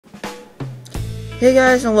Hey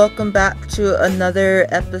guys, and welcome back to another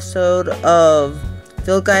episode of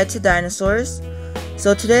Field Guide to Dinosaurs.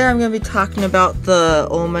 So today I'm going to be talking about the,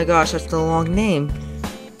 oh my gosh, that's the long name,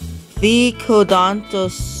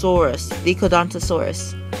 Thecodontosaurus.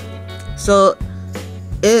 Thecodontosaurus. So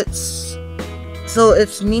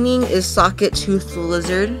its meaning is socket-toothed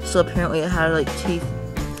lizard. So apparently it had like teeth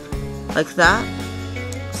like that.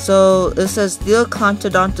 So it says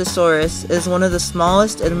Thecodontosaurus is one of the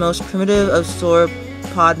smallest and most primitive of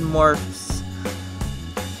sauropodomorphs.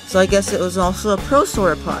 So I guess it was also a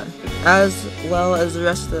prosauropod, as well as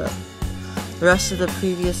the rest of the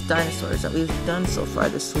previous dinosaurs that we've done so far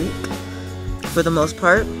this week, for the most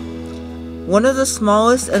part. One of the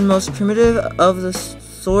smallest and most primitive of the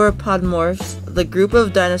sauropodomorphs, the group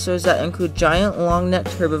of dinosaurs that include giant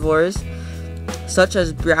long-necked herbivores such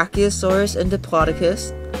as Brachiosaurus and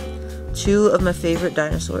Diplodocus. Two of my favorite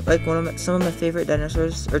dinosaurs, some of my favorite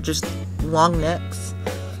dinosaurs are just long necks.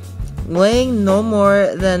 Weighing no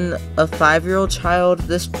more than a 5-year-old child,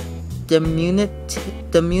 this diminutive,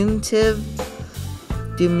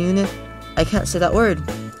 I can't say that word.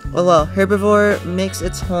 Oh well, herbivore makes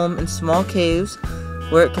its home in small caves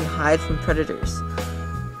where it can hide from predators.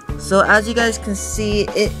 So as you guys can see,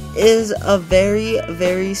 it is a very,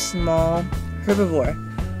 very small herbivore.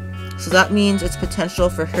 So that means its potential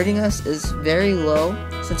for hurting us is very low,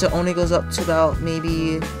 since it only goes up to about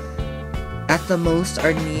maybe at the most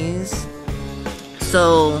our knees.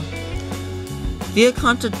 So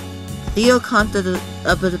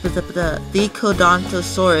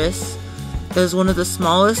Thecodontosaurus is one of the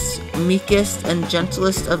smallest, meekest, and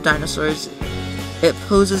gentlest of dinosaurs. It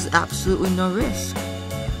poses absolutely no risk.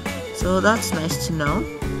 So that's nice to know.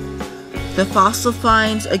 The fossil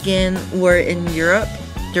finds again were in Europe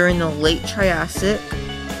during the late Triassic.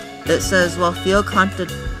 It says, while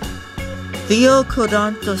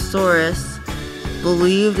Thecodontosaurus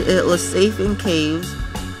believed it was safe in caves,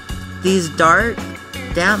 these dark,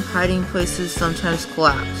 damp hiding places sometimes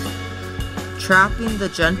collapsed, trapping the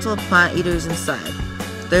gentle plant eaters inside.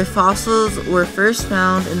 Their fossils were first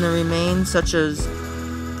found in the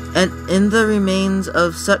remains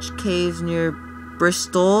of such caves near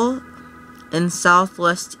Bristol in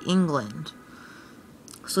southwest England.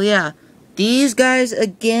 So yeah, these guys,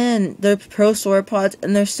 again, they're prosauropods,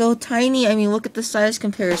 and they're so tiny. I mean, look at the size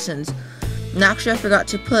comparisons. And actually, I forgot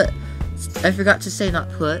to say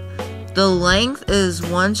the length is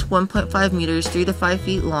 1 to 1.5 meters, 3 to 5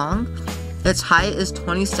 feet long. Its height is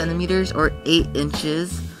 20 centimeters, or 8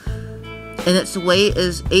 inches. And its weight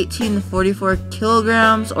is 18 to 44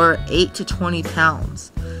 kilograms, or 8 to 20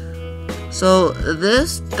 pounds. So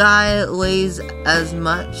this guy weighs as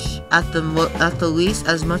much, at the least,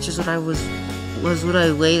 as much as what I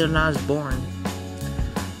weighed when I was born.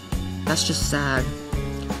 That's just sad.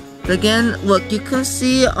 But again, look, you can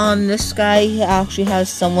see on this guy, he actually has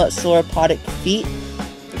somewhat sauropodic feet,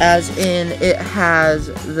 as in it has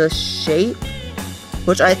the shape,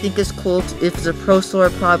 which I think is cool if it's a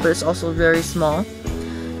prosauropod, but it's also very small.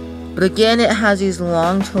 But again, it has these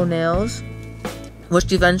long toenails,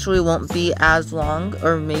 which eventually won't be as long,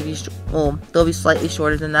 or maybe, well, they'll be slightly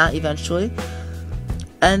shorter than that eventually.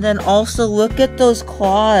 And then also, look at those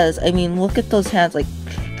claws. I mean, look at those hands, like,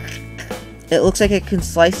 it looks like it can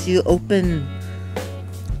slice you open.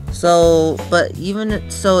 So, but even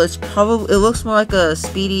so, it looks more like a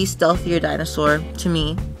speedy, stealthier dinosaur to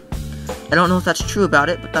me. I don't know if that's true about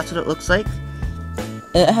it, but that's what it looks like.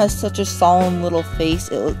 And it has such a solemn little face.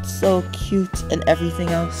 It looks so cute and everything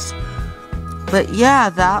else. But yeah,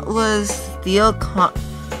 that was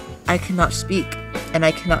I cannot speak, and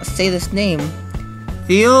I cannot say this name.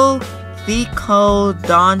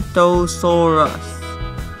 Thecodontosaurus.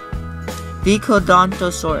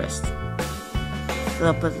 Thecodontosaurus.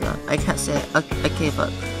 I can't say it. I gave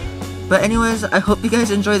up. But anyways, I hope you guys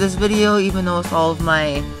enjoyed this video, even though it's all of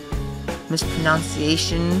my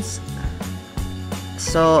mispronunciations.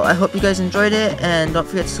 So I hope you guys enjoyed it, and don't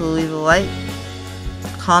forget to leave a like,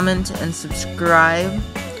 comment, and subscribe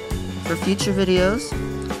for future videos,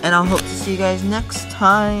 and I'll hope to see you guys next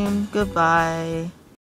time. Goodbye.